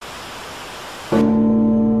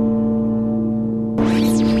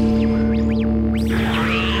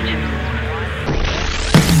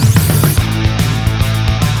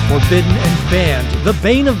forbidden and banned, the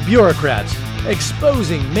bane of bureaucrats,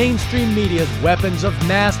 exposing mainstream media's weapons of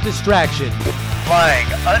mass distraction. Flying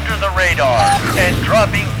under the radar and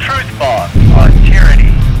dropping truth bombs on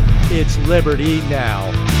tyranny. It's Liberty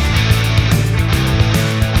Now.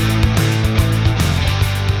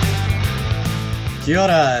 Kia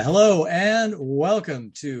ora, hello, and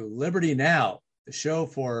welcome to Liberty Now, the show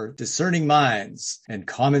for discerning minds and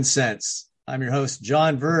common sense. I'm your host,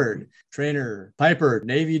 John Verd, trainer, piper,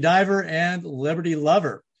 Navy diver, and Liberty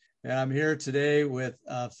lover. And I'm here today with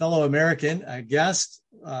a fellow American, a guest,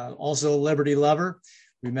 also a Liberty lover.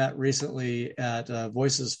 We met recently at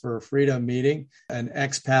Voices for Freedom meeting, an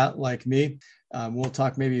expat like me. We'll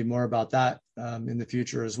talk maybe more about that in the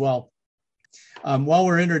future as well. While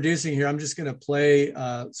we're introducing here, I'm just going to play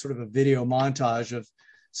sort of a video montage of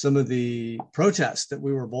some of the protests that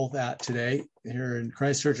we were both at today here in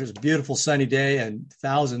Christchurch. It was a beautiful sunny day and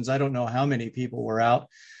thousands, I don't know how many people were out,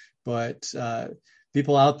 but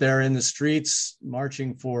people out there in the streets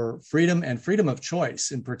marching for freedom and freedom of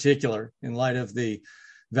choice in particular, in light of the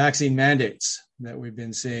vaccine mandates that we've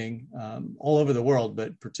been seeing all over the world,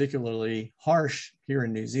 but particularly harsh here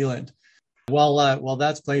in New Zealand. While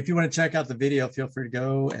that's playing, if you want to check out the video, feel free to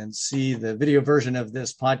go and see the video version of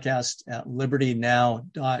this podcast at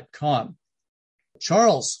libertynow.com.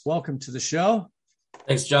 Charles, welcome to the show.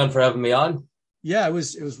 Thanks, John, for having me on. Yeah, it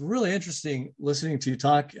was really interesting listening to you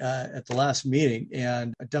talk at the last meeting,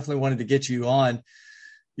 and I definitely wanted to get you on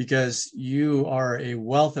because you are a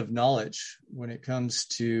wealth of knowledge when it comes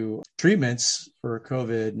to treatments for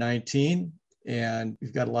COVID-19, and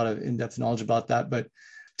you've got a lot of in-depth knowledge about that. But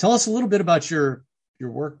tell us a little bit about your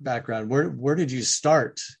work background. Where did you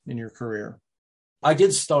start in your career? I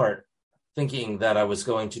did start thinking that I was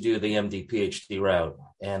going to do the MD PhD route,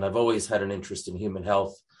 and I've always had an interest in human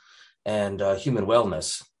health and human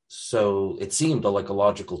wellness. So it seemed like a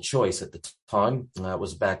logical choice at the time. That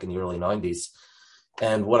was back in the early 90s.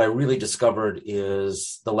 And what I really discovered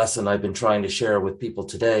is the lesson I've been trying to share with people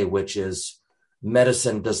today, which is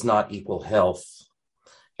medicine does not equal health.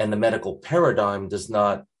 And the medical paradigm does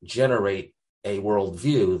not generate a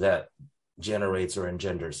worldview that generates or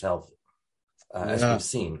engenders health, as we've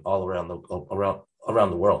seen all around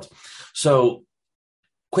the world. So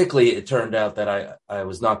quickly, it turned out that I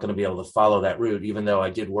was not going to be able to follow that route, even though I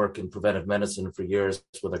did work in preventive medicine for years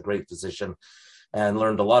with a great physician and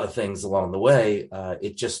learned a lot of things along the way.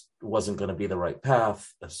 It just wasn't going to be the right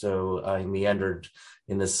path. So I meandered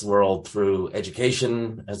in this world through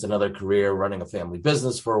education as another career, running a family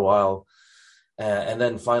business for a while, and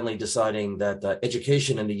then finally deciding that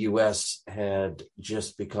education in the U.S. had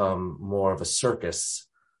just become more of a circus.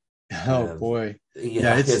 Oh boy!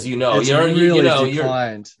 Yeah, because really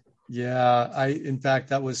declined. Yeah, in fact,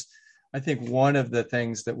 that was, I think, one of the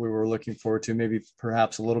things that we were looking forward to, maybe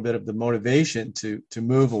perhaps a little bit of the motivation to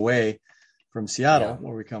move away from Seattle,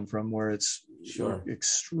 where we come from, where it's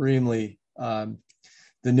extremely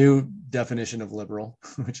the new definition of liberal,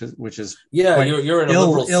 which is you're in a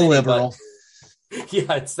liberal city, illiberal.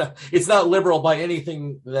 Yeah, it's not liberal by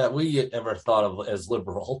anything that we ever thought of as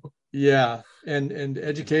liberal. Yeah, and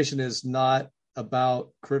education is not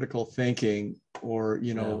about critical thinking or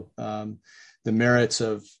the merits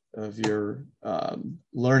of your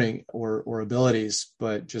learning or abilities,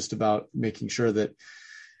 but just about making sure that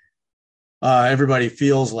everybody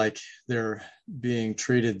feels like they're being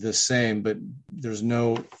treated the same, but there's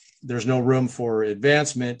no room for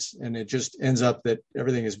advancement, and it just ends up that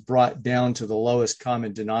everything is brought down to the lowest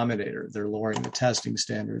common denominator. They're lowering the testing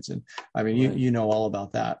standards, and I mean, you know all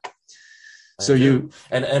about that. So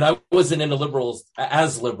and I wasn't in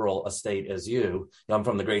as liberal a state as you. I'm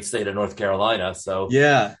from the great state of North Carolina, so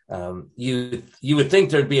you would think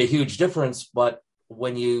there'd be a huge difference, but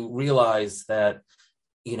when you realize that,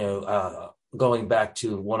 going back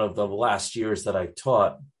to one of the last years that I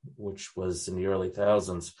taught, which was in the early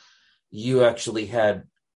thousands, you actually had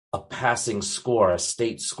a passing score, a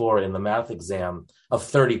state score in the math exam of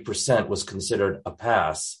 30% was considered a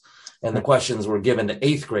pass. And the questions were given to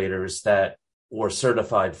 8th graders that were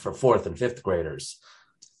certified for 4th and 5th graders.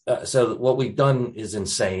 So what we've done is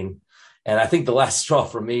insane. And I think the last straw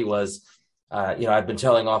for me was, I've been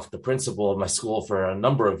telling off the principal of my school for a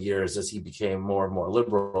number of years as he became more and more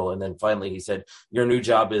liberal. And then finally he said, your new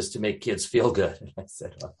job is to make kids feel good. And I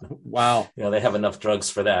said, wow, they have enough drugs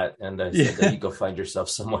for that. And I said, you go find yourself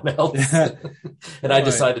someone else. And I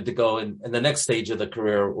decided to go. And the next stage of the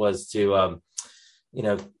career was to,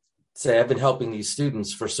 say, I've been helping these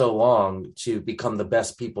students for so long to become the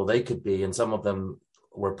best people they could be. And some of them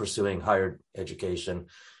were pursuing higher education.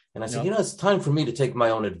 And I said, it's time for me to take my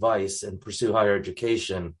own advice and pursue higher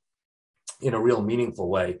education. in a real meaningful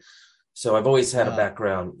way. So I've always had a Wow.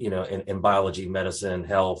 background, in biology, medicine,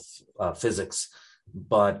 health, physics,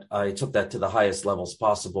 but I took that to the highest levels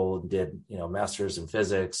possible and did, master's in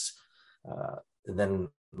physics, then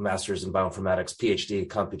master's in bioinformatics, PhD,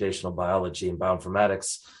 computational biology and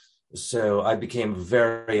bioinformatics. So I became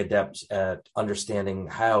very adept at understanding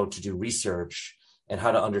how to do research and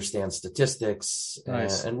how to understand statistics.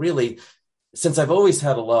 Nice. And really, since I've always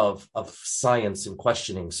had a love of science and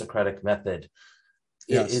questioning Socratic method,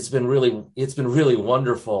 Yes. it's been really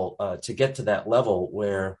wonderful to get to that level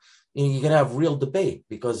where you can have real debate,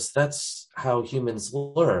 because that's how humans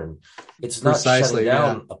learn. It's not Precisely, shutting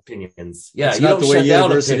down opinions. It's You not don't the way shut down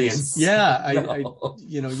universities. opinions. Yeah,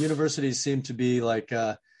 No. Universities seem to be like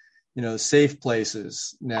safe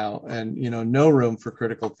places now, and no room for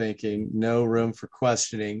critical thinking, no room for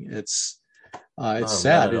questioning. It's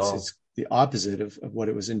sad. Not at all. It's the opposite of what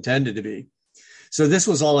it was intended to be. So this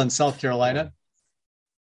was all in South Carolina.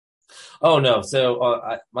 Oh no! So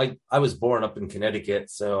I was born up in Connecticut,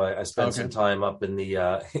 so I spent Okay. some time up in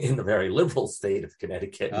the very liberal state of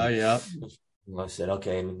Connecticut. Oh yeah, And I said,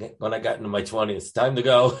 okay. And when I got into my 20s, time to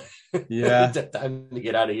go. yeah. Time to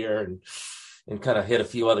get out of here, and kind of hit a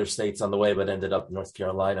few other states on the way, but ended up in North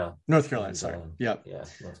Carolina. North Carolina. And, Sorry. Yeah. Yeah,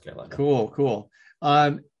 North Carolina. Cool.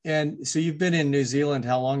 And so you've been in New Zealand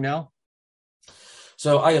how long now?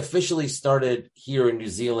 So I officially started here in New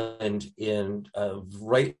Zealand in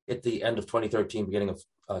right at the end of 2013, beginning of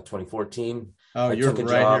 2014. Oh, I you're took a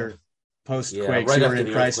right job. here. Post Yeah, quakes, right you were after in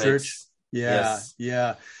the Christchurch. earthquakes. Yeah, Yes.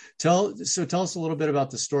 yeah. Tell us a little bit about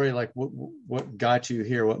the story. Like what got you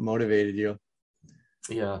here? What motivated you?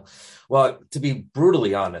 Yeah. Well, to be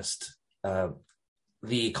brutally honest,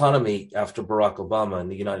 the economy after Barack Obama in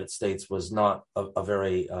the United States was not a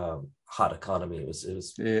very hot economy. It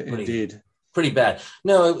was Indeed. pretty bad.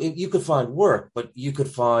 No, you could find work, but you could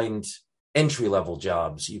find entry-level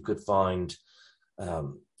jobs. You could find,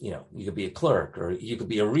 you could be a clerk, or you could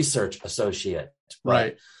be a research associate.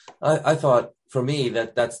 Right. I thought, for me,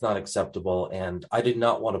 that's not acceptable. And I did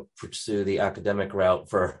not want to pursue the academic route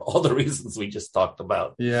for all the reasons we just talked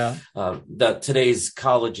about. Yeah. That today's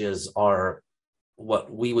colleges are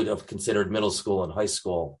what we would have considered middle school and high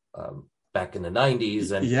school back in the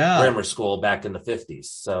 90s, and grammar school back in the 50s.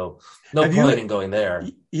 So no point in going there.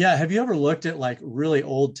 Yeah. Have you ever looked at like really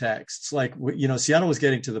old texts? Like, Seattle was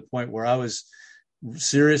getting to the point where I was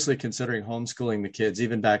seriously considering homeschooling the kids,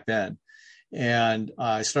 even back then. And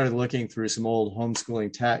I started looking through some old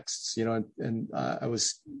homeschooling texts, and I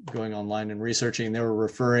was going online and researching, and they were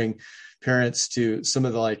referring parents to some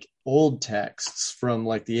of the like old texts from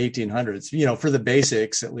like the 1800s, for the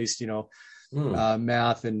basics, at least,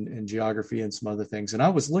 math and geography and some other things. And I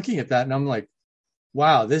was looking at that and I'm like,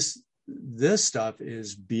 wow, this stuff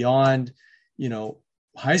is beyond,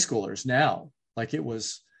 high schoolers now. Like it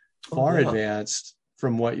was far advanced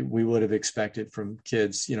from what we would have expected from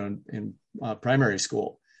kids, in primary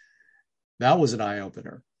school. That was an eye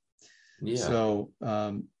opener. Yeah.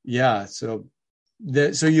 So,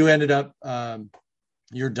 so you ended up,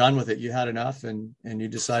 you're done with it. You had enough, and you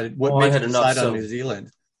decided. What made you decide on New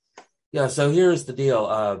Zealand? Yeah. So here's the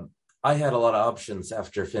deal. I had a lot of options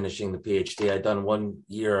after finishing the PhD. I'd done 1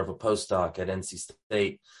 year of a postdoc at NC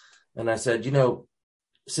State, and I said,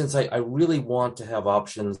 since I really want to have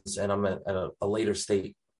options, and I'm at a later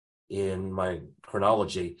state in my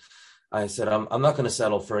chronology, I said, I'm not going to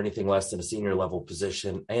settle for anything less than a senior level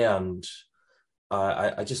position. And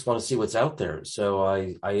I just want to see what's out there. So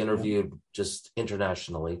I interviewed just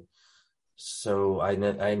internationally. So I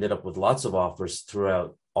ended up with lots of offers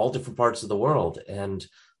throughout all different parts of the world. And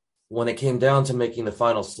when it came down to making the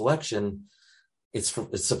final selection, it's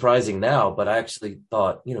surprising now, but I actually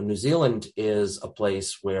thought, New Zealand is a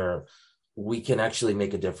place where we can actually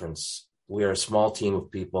make a difference. We are a small team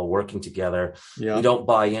of people working together. Yeah. We don't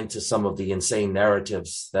buy into some of the insane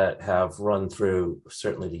narratives that have run through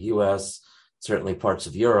certainly the US, certainly parts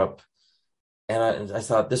of Europe. And I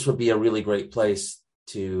thought this would be a really great place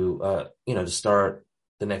to, to start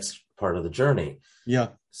the next part of the journey. Yeah.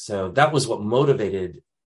 So that was what motivated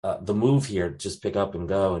the move here, just pick up and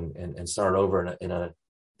go and start over in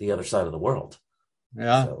the other side of the world.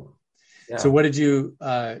 Yeah. So what did you,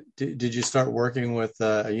 did you start working with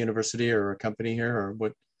a university or a company here, or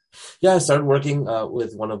what? Yeah, I started working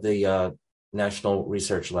with one of the national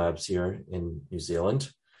research labs here in New Zealand.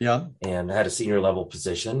 Yeah. And I had a senior level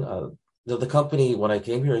position. The company, when I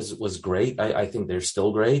came here, was great. I think they're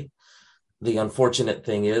still great. The unfortunate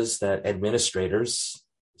thing is that administrators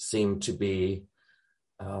seem to be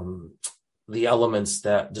the elements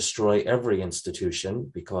that destroy every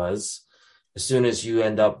institution, because as soon as you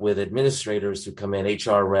end up with administrators who come in,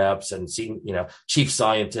 HR reps and chief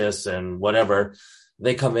scientists and whatever,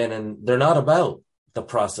 they come in and they're not about the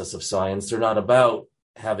process of science. They're not about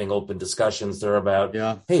having open discussions. They're about,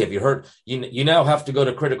 hey, have you heard, you now have to go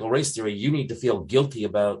to critical race theory. You need to feel guilty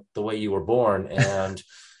about the way you were born. And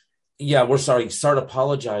we're sorry, start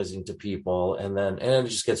apologizing to people. And it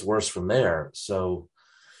just gets worse from there. So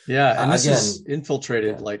and this is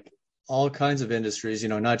infiltrated like all kinds of industries,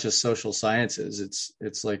 not just social sciences.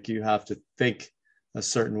 It's like you have to think a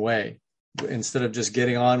certain way instead of just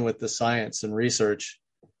getting on with the science and research.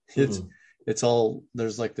 It's all,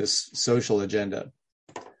 there's like this social agenda.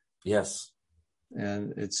 Yes.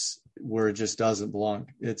 And it's where it just doesn't belong.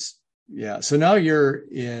 So now you're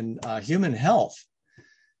in human health.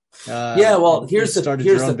 Here's the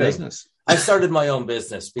thing. Business. I started my own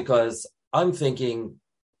business because I'm thinking,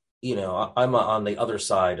 I'm on the other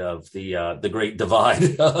side of the great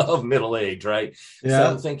divide of middle age, right? Yeah.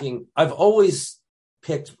 So I'm thinking I've always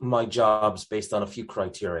picked my jobs based on a few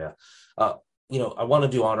criteria. I want to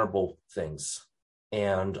do honorable things,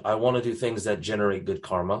 and I want to do things that generate good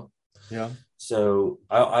karma. Yeah. So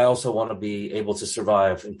I also want to be able to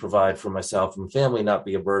survive and provide for myself and family, not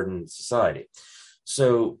be a burden to society.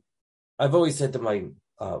 So I've always said to my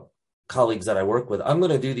colleagues that I work with, I'm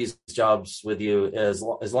going to do these jobs with you as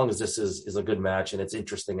long as this is a good match and it's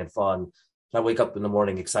interesting and fun. I wake up in the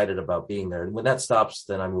morning excited about being there. And when that stops,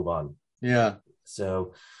 then I move on. Yeah.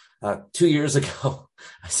 So 2 years ago,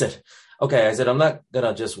 I said, I'm not going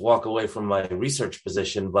to just walk away from my research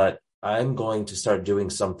position, but I'm going to start doing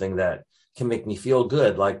something that can make me feel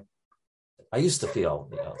good. Like I used to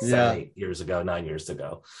feel, 9 years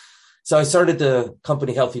ago. So I started the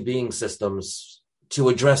company Healthy Being Systems to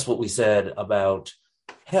address what we said about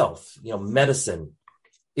health. Medicine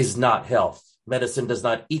is not health. Medicine does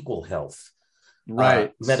not equal health.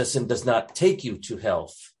 Right. Medicine does not take you to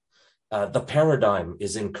health. The paradigm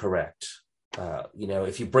is incorrect.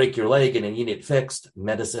 If you break your leg and you need it fixed,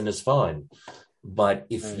 medicine is fine. But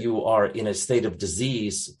if you are in a state of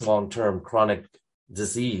disease, long-term chronic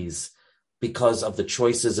disease, because of the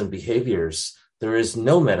choices and behaviors, there is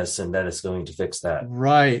no medicine that is going to fix that.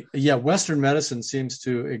 Right. Yeah. Western medicine seems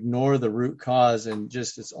to ignore the root cause and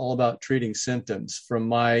just it's all about treating symptoms from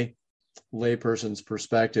my layperson's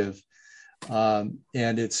perspective. And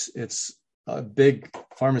it's a big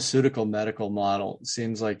pharmaceutical medical model. It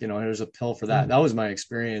seems like, there's a pill for that. That was my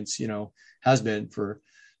experience, has been for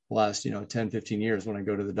the last, 10, 15 years when I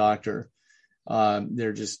go to the doctor.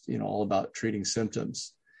 They're just, all about treating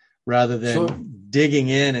symptoms rather than digging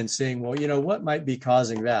in and saying, well, what might be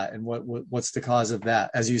causing that? And what's the cause of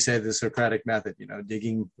that? As you say, the Socratic method,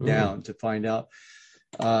 digging down to find out.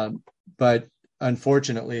 But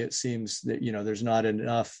unfortunately, it seems that, there's not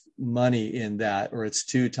enough money in that, or it's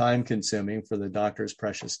too time consuming for the doctor's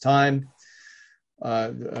precious time.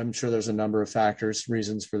 I'm sure there's a number of factors,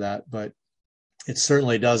 reasons for that, but it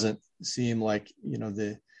certainly doesn't seem like,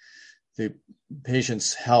 the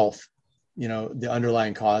patient's health, the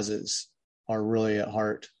underlying causes are really at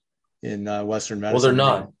heart in Western medicine. Well, they're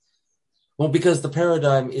not. Well, because the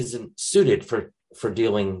paradigm isn't suited for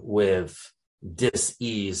dealing with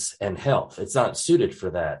dis-ease and health. It's not suited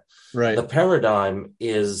for that. Right. The paradigm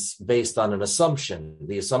is based on an assumption.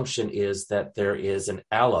 The assumption is that there is an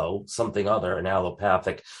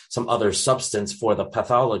allopathic, some other substance for the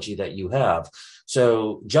pathology that you have.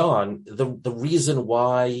 So, John, the reason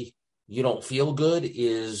why you don't feel good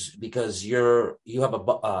is because you have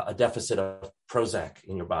a deficit of Prozac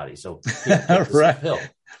in your body. So right. Pill.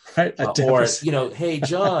 Right. Or, hey,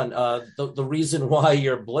 John, the reason why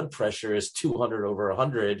your blood pressure is 200 over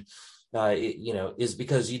 100, is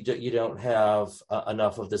because you don't have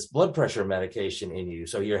enough of this blood pressure medication in you.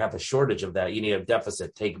 So you have a shortage of that. You need a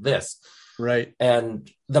deficit. Take this. Right.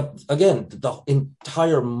 And the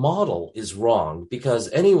entire model is wrong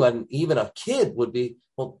because anyone, even a kid would be,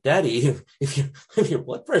 well, Daddy, if your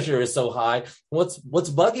blood pressure is so high, what's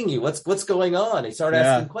bugging you? What's going on? They start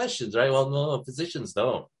asking questions, right? Well, no, physicians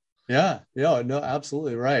don't. Yeah. No,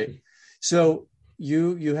 absolutely right. So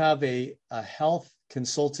you have a health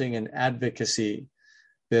consulting and advocacy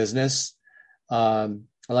business. I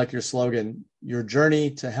like your slogan. Your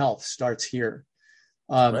journey to health starts here.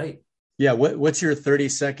 Right. Yeah. What's your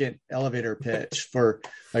 30-second elevator pitch for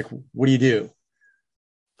what do you do?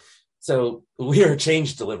 So we are a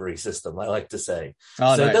change delivery system, I like to say.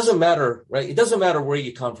 Oh, so nice. It doesn't matter, right? It doesn't matter where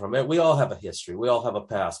you come from. We all have a history. We all have a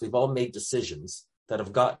past. We've all made decisions that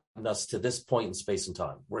have gotten us to this point in space and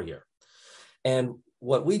time. We're here. And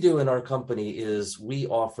what we do in our company is we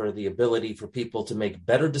offer the ability for people to make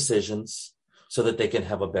better decisions so that they can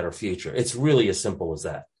have a better future. It's really as simple as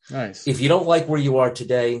that. Nice. If you don't like where you are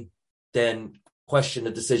today, then question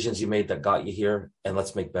the decisions you made that got you here, and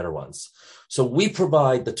let's make better ones. So we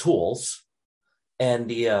provide the tools and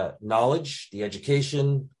the knowledge, the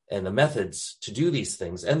education, and the methods to do these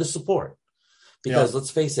things, and the support. Because let's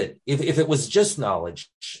face it, if it was just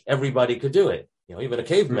knowledge, everybody could do it. Even a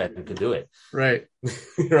caveman could do it. Right.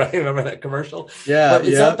 Right. Remember that commercial? Yeah. But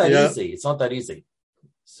it's not that easy. It's not that easy.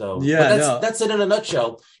 So that's it in a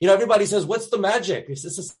nutshell. Everybody says, what's the magic?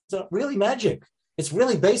 It's not really magic. It's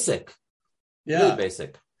really basic. Yeah. Really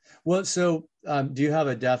basic. Well, so do you have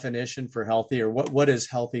a definition for healthy, or what does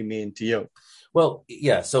healthy mean to you? Well,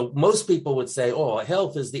 yeah. So most people would say,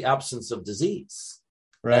 health is the absence of disease.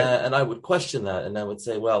 Right. And I would question that. And I would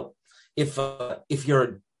say, well, if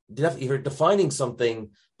you're defining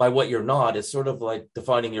something by what you're not, it's sort of like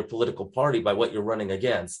defining your political party by what you're running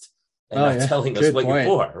against and not telling us what you're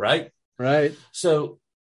for, right? Right. So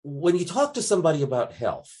when you talk to somebody about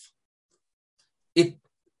health,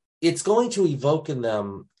 it's going to evoke in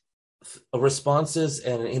them responses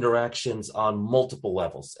and interactions on multiple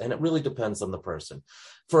levels. And it really depends on the person.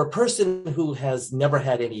 For a person who has never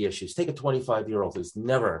had any issues, take a 25-year-old who's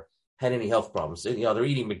never had any health problems. They're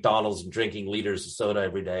eating McDonald's and drinking liters of soda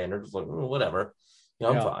every day, and they're just like, whatever,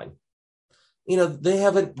 I'm fine. They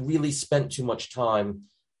haven't really spent too much time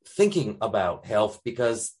thinking about health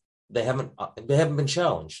because they haven't been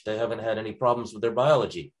challenged. They haven't had any problems with their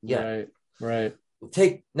biology yet. Right.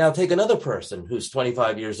 Take another person who's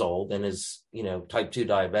 25 years old and is, type 2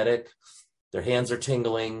 diabetic. Their hands are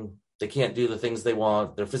tingling. They can't do the things they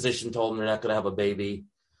want. Their physician told them they're not going to have a baby.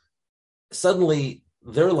 Suddenly,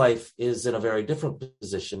 their life is in a very different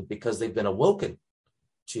position because they've been awoken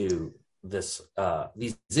to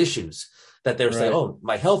these issues that they're saying,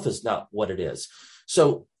 my health is not what it is.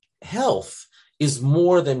 So health is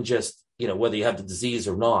more than just, whether you have the disease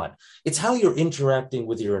or not. It's how you're interacting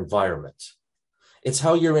with your environment. It's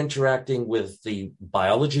how you're interacting with the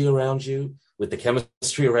biology around you, with the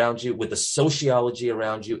chemistry around you, with the sociology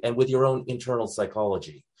around you, and with your own internal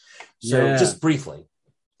psychology. So just briefly,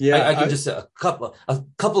 I can just a couple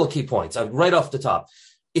of key points right off the top.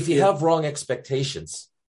 If you have wrong expectations,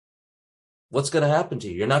 what's going to happen to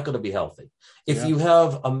you? You're not going to be healthy. If you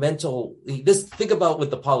have think about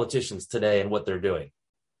with the politicians today and what they're doing.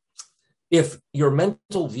 If your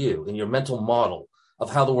mental view and your mental model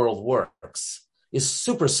of how the world works is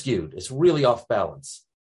super skewed, it's really off balance,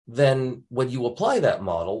 then when you apply that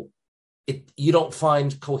model, you don't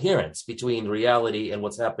find coherence between reality and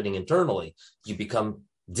what's happening internally. You become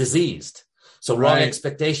diseased. So wrong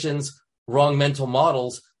expectations, wrong mental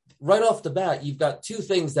models. Right off the bat, you've got two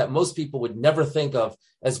things that most people would never think of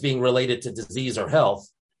as being related to disease or health.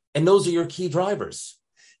 And those are your key drivers.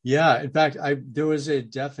 Yeah. In fact, there was a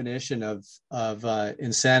definition of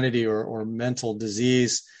insanity or mental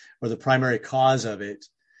disease, or the primary cause of it.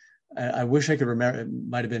 I wish I could remember. It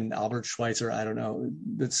might have been Albert Schweitzer. I don't know.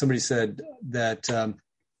 But somebody said that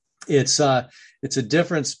it's a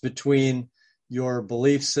difference between your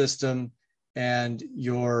belief system and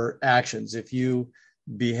your actions. If you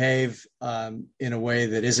behave in a way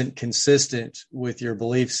that isn't consistent with your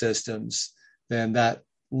belief systems, then that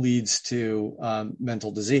leads to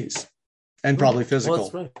mental disease and probably physical. Well,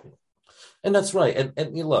 that's right. And that's right.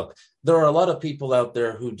 And you look, there are a lot of people out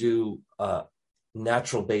there who do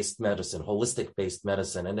natural-based medicine, holistic-based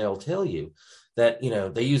medicine, and they'll tell you that,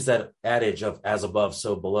 they use that adage of as above,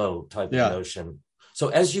 so below type of notion. So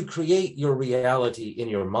as you create your reality in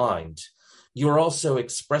your mind, you're also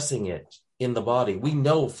expressing it in the body. We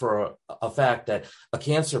know for a fact that a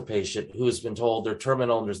cancer patient who has been told they're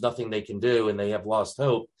terminal and there's nothing they can do and they have lost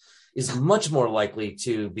hope is much more likely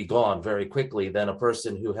to be gone very quickly than a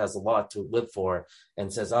person who has a lot to live for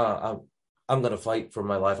and says, I'm going to fight for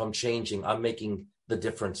my life. I'm changing. I'm making the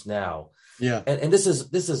difference now. Yeah. And this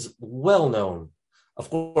is well known. Of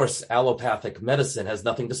course, allopathic medicine has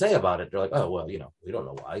nothing to say about it. They're like, oh, well, we don't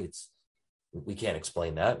know why. We can't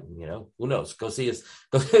explain that. Who knows? Go see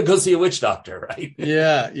a witch doctor, right?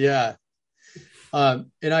 Yeah.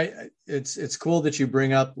 And it's cool that you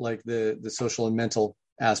bring up like the social and mental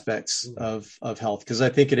aspects of health, because I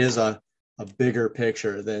think it is a bigger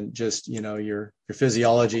picture than just your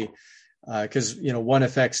physiology, because one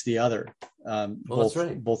affects the other,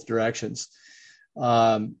 both directions.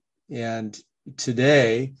 And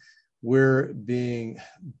today we're being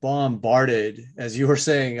bombarded, as you were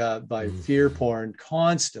saying, by fear porn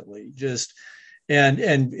constantly. And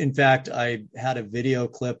in fact, I had a video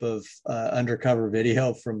clip of undercover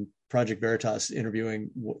video from Project Veritas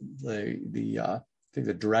interviewing I think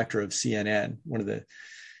the director of CNN, one of the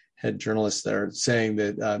head journalists there, saying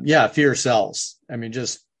that, fear sells. I mean,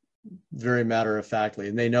 just very matter of factly,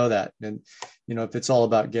 and they know that. And, if it's all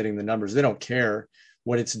about getting the numbers, they don't care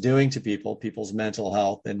what it's doing to people's mental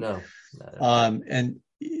health. And,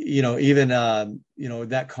 even,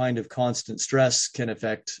 that kind of constant stress can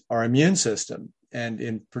affect our immune system. And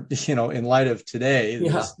in light of today,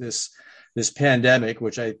 this pandemic,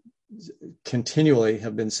 which I continually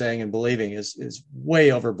have been saying and believing is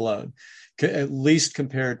way overblown, at least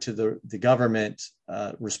compared to the government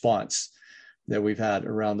response that we've had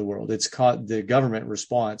around the world. The government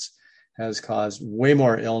response has caused way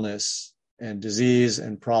more illness and disease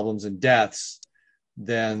and problems and deaths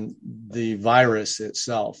than the virus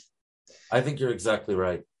itself. I think you're exactly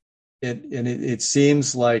right. It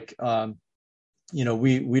seems like,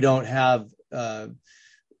 we don't have a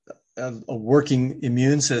working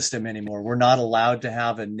immune system anymore. We're not allowed to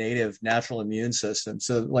have a native natural immune system.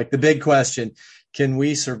 So like the big question, can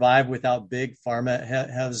we survive without big pharma?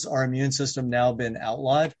 Has our immune system now been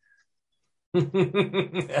outlawed?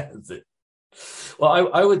 That's it. Well,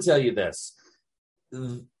 I would tell you this.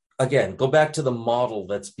 Again, go back to the model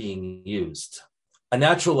that's being used. A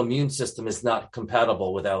natural immune system is not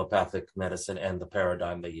compatible with allopathic medicine and the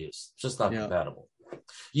paradigm they use. It's just not compatible.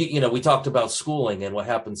 We talked about schooling and what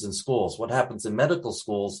happens in schools. What happens in medical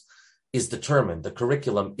schools is determined. The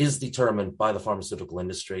curriculum is determined by the pharmaceutical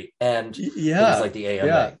industry and things like the AMA.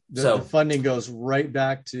 Yeah, the funding goes right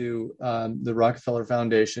back to the Rockefeller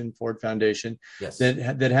Foundation, Ford Foundation,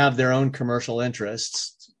 that have their own commercial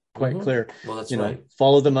interests. Quite clear. Well, that's right.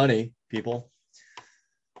 Follow the money, people.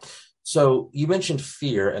 So you mentioned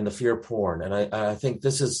fear and the fear porn, and I think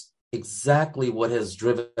this is exactly what has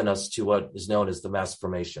driven us to what is known as the mass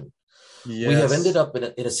formation. Yes. We have ended up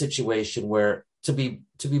in a situation where, to be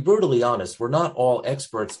brutally honest, we're not all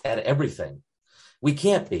experts at everything. We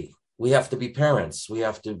can't be. We have to be parents. We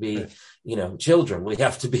have to be, children. We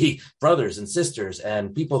have to be brothers and sisters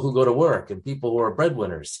and people who go to work and people who are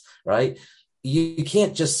breadwinners, right? You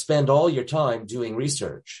can't just spend all your time doing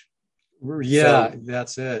research. Yeah,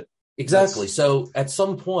 that's it. Exactly. So at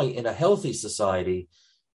some point in a healthy society,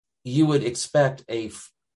 you would expect a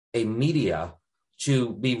media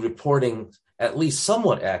to be reporting at least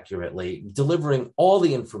somewhat accurately, delivering all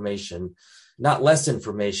the information, not less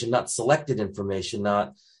information, not selected information,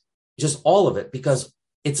 not just all of it, because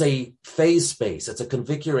it's a phase space. It's a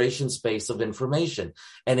configuration space of information.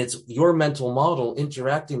 And it's your mental model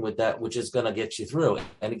interacting with that, which is going to get you through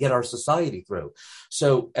and get our society through.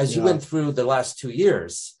 So as you went through the last 2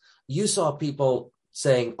 years, you saw people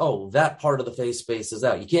saying, oh, that part of the phase space is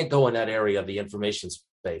out. You can't go in that area of the information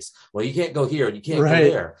space. Well, you can't go here and you can't go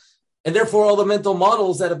there. And therefore, all the mental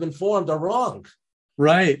models that have been formed are wrong.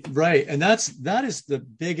 Right. And that is the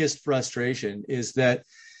biggest frustration is that,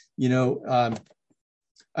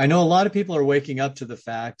 I know a lot of people are waking up to the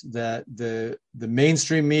fact that the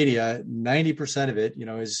mainstream media, 90% of it,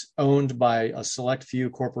 is owned by a select few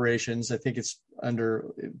corporations. I think it's under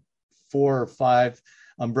 4 or 5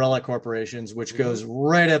 umbrella corporations, which goes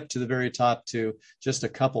right up to the very top to just a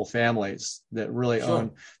couple families that really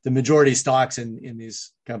own the majority stocks in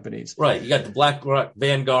these companies. Right. You got the BlackRock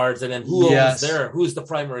Vanguards, and then who's the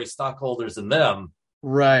primary stockholders in them?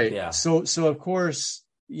 Right. Yeah. So of course,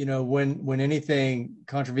 when anything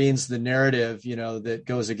contravenes the narrative, that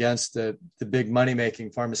goes against the big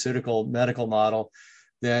money-making pharmaceutical medical model,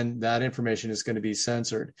 then that information is going to be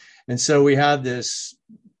censored. And so we have this,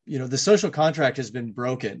 the social contract has been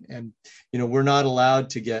broken, and, we're not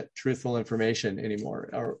allowed to get truthful information anymore.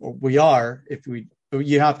 Or we are,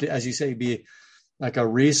 you have to, as you say, be like a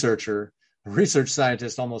research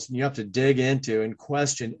scientist almost, and you have to dig into and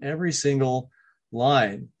question every single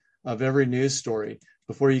line of every news story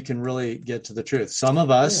before you can really get to the truth. Some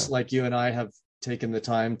of us, like you and I, have taken the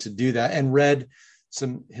time to do that and read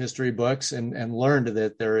some history books and learned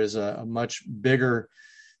that there is a much bigger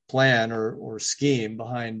plan or scheme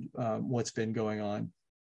behind what's been going on.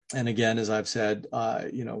 And again, as I've said,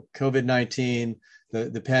 COVID-19,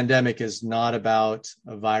 the pandemic is not about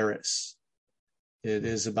a virus. It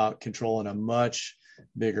is about control in a much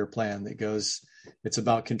bigger plan it's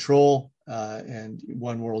about control and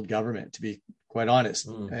one world government, to be quite honest.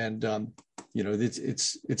 And,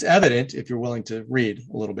 it's evident if you're willing to read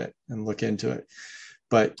a little bit and look into it.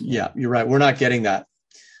 But yeah, you're right. We're not getting that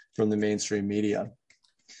from the mainstream media.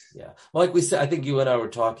 Yeah. Well, like we said, I think you and I were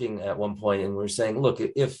talking at one point and we were saying, look,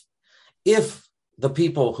 if the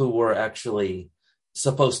people who were actually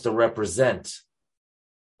supposed to represent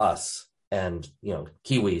us and,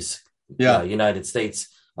 Kiwis, United States,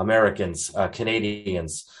 Americans,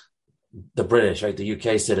 Canadians, the British, right, the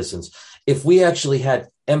UK citizens, if we actually had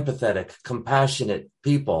empathetic, compassionate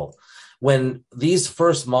people, when these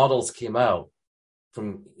first models came out,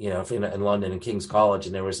 from in London and King's College,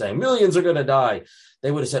 and they were saying millions are going to die, they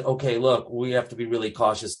would have said, okay, look, we have to be really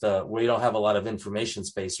cautious. We don't have a lot of information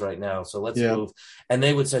space right now, so let's move. And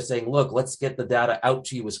they would start saying, look, let's get the data out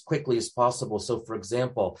to you as quickly as possible. So, for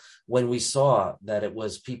example, when we saw that it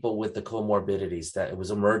was people with the comorbidities, that it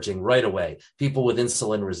was emerging right away, people with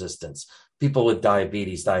insulin resistance, people with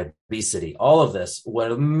diabetes, obesity, all of this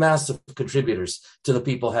were massive contributors to the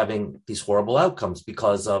people having these horrible outcomes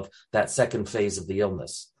because of that second phase of the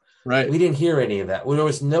illness. Right. We didn't hear any of that. There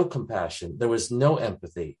was no compassion. There was no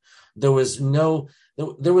empathy. There was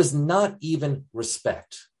not even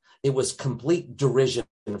respect. It was complete derision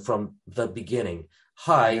from the beginning.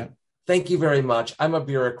 Hi, thank you very much. I'm a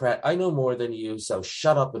bureaucrat. I know more than you, so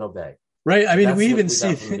shut up and obey. Right. I mean, we even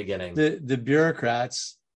see the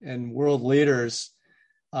bureaucrats and world leaders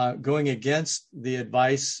going against the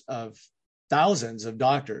advice of thousands of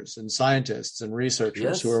doctors and scientists and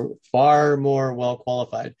researchers who are far more well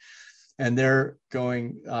qualified, and they're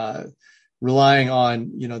going relying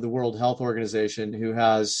on the World Health Organization, who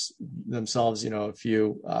has themselves a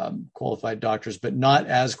few qualified doctors, but not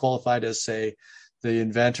as qualified as, say, the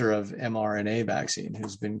inventor of mRNA vaccine,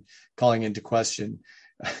 who's been calling into question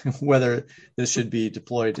whether this should be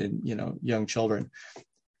deployed in young children.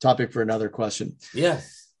 Topic for another question,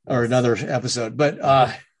 or another episode.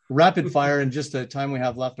 But rapid fire, in just the time we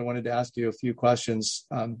have left, I wanted to ask you a few questions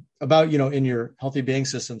about in your Healthy Being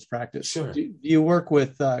Systems practice. Sure. Do you work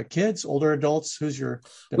with kids, older adults? Who's your?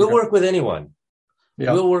 We'll work with anyone.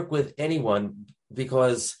 Yeah. We'll work with anyone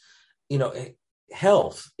because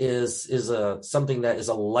health is something that is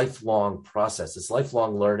a lifelong process. It's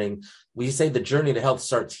lifelong learning. We say the journey to health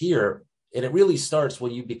starts here, and it really starts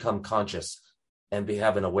when you become conscious and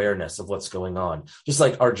have an awareness of what's going on. Just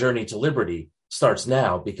like our journey to liberty starts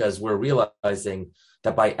now, because we're realizing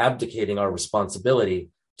that by abdicating our responsibility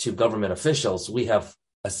to government officials, we have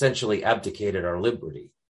essentially abdicated our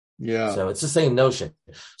liberty. Yeah. So it's the same notion.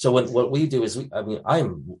 So what we do is,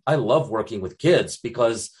 I love working with kids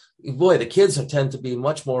because, boy, the kids tend to be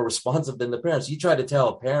much more responsive than the parents. You try to tell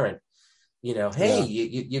a parent, hey,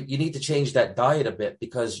 you need to change that diet a bit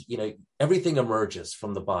because, everything emerges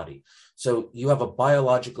from the body. So you have a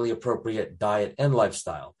biologically appropriate diet and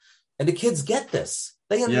lifestyle. And the kids get this.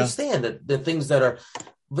 They understand that the things that are,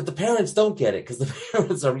 but the parents don't get it because the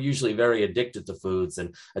parents are usually very addicted to foods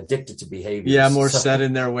and addicted to behaviors. Yeah, more set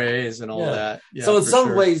in their ways and all that. Yeah, so in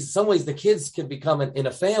some ways, the kids can become in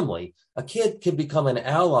a family. A kid can become an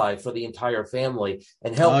ally for the entire family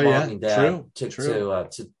and help mom and dad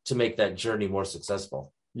to make that journey more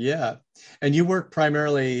successful. Yeah, and you work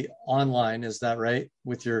primarily online, is that right,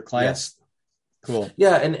 with your clients? Yes. Cool.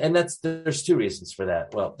 Yeah, and there's two reasons for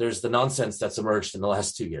that. Well, there's the nonsense that's emerged in the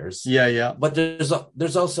last 2 years. Yeah. But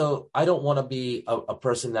there's also, I don't want to be a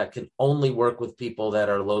person that can only work with people that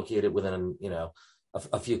are located within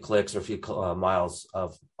a few clicks or a few miles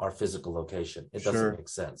of our physical location. It doesn't make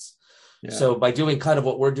sense. Yeah. So by doing kind of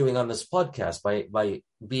what we're doing on this podcast, by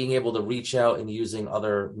being able to reach out and using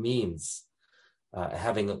other means,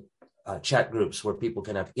 having chat groups where people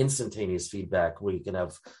can have instantaneous feedback, where you can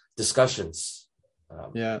have discussions.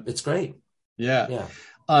 It's great. Yeah.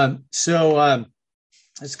 So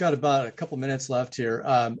it's got about a couple minutes left here.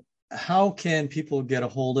 How can people get a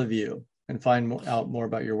hold of you and find out more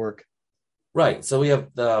about your work? Right. So we have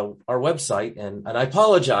our website, and I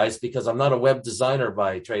apologize because I'm not a web designer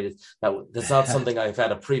by trade. That's not something I've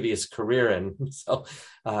had a previous career in. So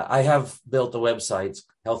I have built a website,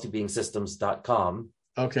 healthybeinsystems.com.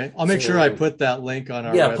 Okay. I'll make sure I put that link on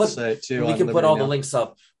our website too. We can put all the links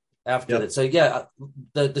up after that. So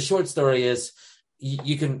the short story is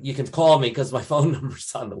you can call me because my phone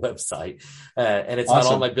number's on the website, and it's on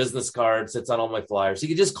all my business cards. It's on all my flyers. So you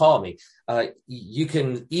can just call me. You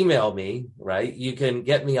can email me, right? You can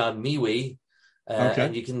get me on MeWe,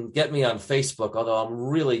 and you can get me on Facebook. Although I'm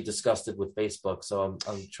really disgusted with Facebook, so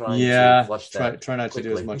I'm trying to flush that. Try not to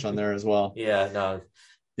do as much on there as well. So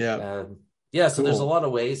cool. There's a lot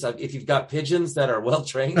of ways. If you've got pigeons that are well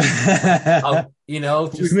trained, we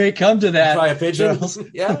may come to that. Try a pigeon.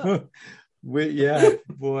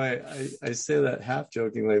 Boy, I say that half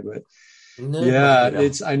jokingly, but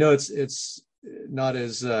I know it's not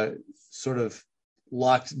as sort of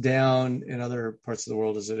locked down in other parts of the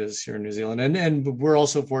world as it is here in New Zealand, and we're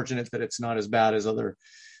also fortunate that it's not as bad as other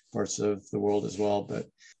parts of the world as well. But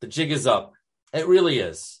the jig is up. It really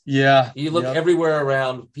is. Yeah. You look everywhere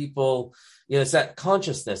around, people, it's that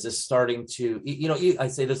consciousness is starting to, I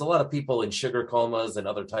say there's a lot of people in sugar comas and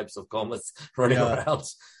other types of comas running around,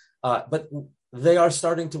 but they are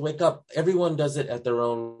starting to wake up. Everyone does it at their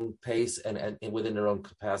own pace and within their own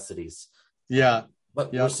capacities. Yeah.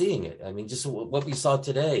 but we're seeing it. I mean, just what we saw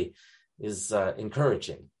today is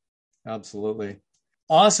encouraging. Absolutely.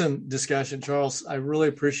 Awesome discussion, Charles. I really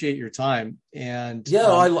appreciate your time. And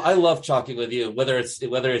I love talking with you, whether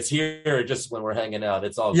it's here or just when we're hanging out.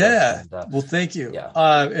 It's all good. And, well, thank you. Yeah.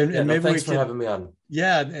 And maybe thanks for having me on.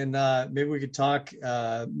 Yeah, and maybe we could talk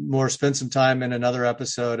more, spend some time in another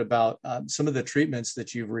episode about some of the treatments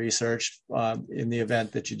that you've researched in the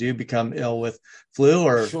event that you do become ill with flu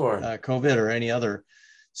or COVID or any other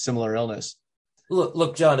similar illness.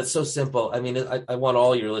 Look, John, it's so simple. I mean, I want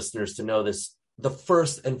all your listeners to know this. The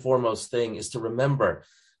first and foremost thing is to remember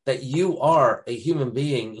that you are a human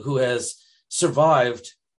being who has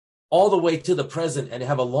survived all the way to the present and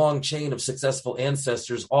have a long chain of successful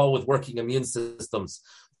ancestors, all with working immune systems.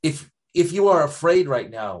 If you are afraid right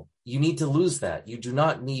now, you need to lose that. You do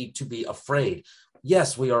not need to be afraid.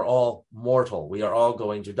 Yes, we are all mortal. We are all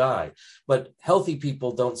going to die. But healthy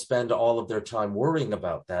people don't spend all of their time worrying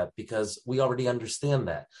about that because we already understand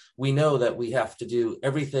that. We know that we have to do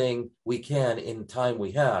everything we can in the time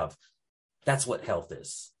we have. That's what health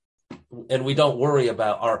is. And we don't worry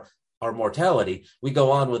about our mortality. We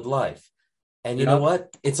go on with life. And you know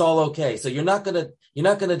what? It's all okay. So you're not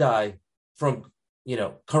gonna die from,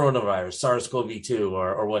 coronavirus, SARS-CoV-2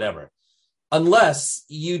 or whatever. Unless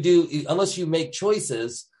you make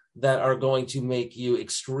choices that are going to make you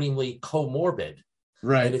extremely comorbid.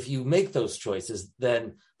 Right. And if you make those choices,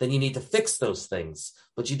 then you need to fix those things,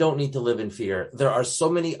 but you don't need to live in fear. There are so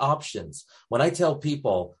many options. When I tell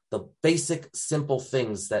people the basic, simple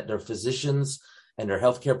things that their physicians and their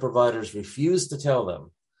healthcare providers refuse to tell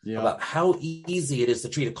them about how easy it is to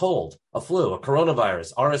treat a cold, a flu, a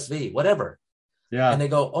coronavirus, RSV, whatever. Yeah. And they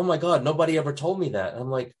go, oh my God, nobody ever told me that. And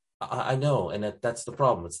I'm like, I know. And that's the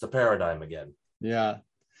problem. It's the paradigm again. Yeah.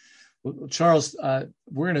 Well, Charles,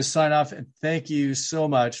 we're going to sign off and thank you so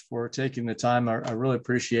much for taking the time. I really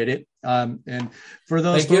appreciate it. And for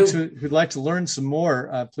those folks who'd like to learn some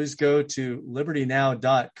more, please go to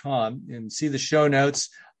libertynow.com and see the show notes,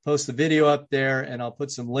 post the video up there, and I'll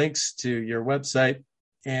put some links to your website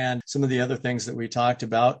and some of the other things that we talked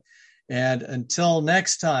about. And until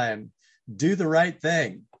next time, do the right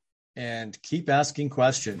thing and keep asking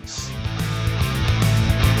questions.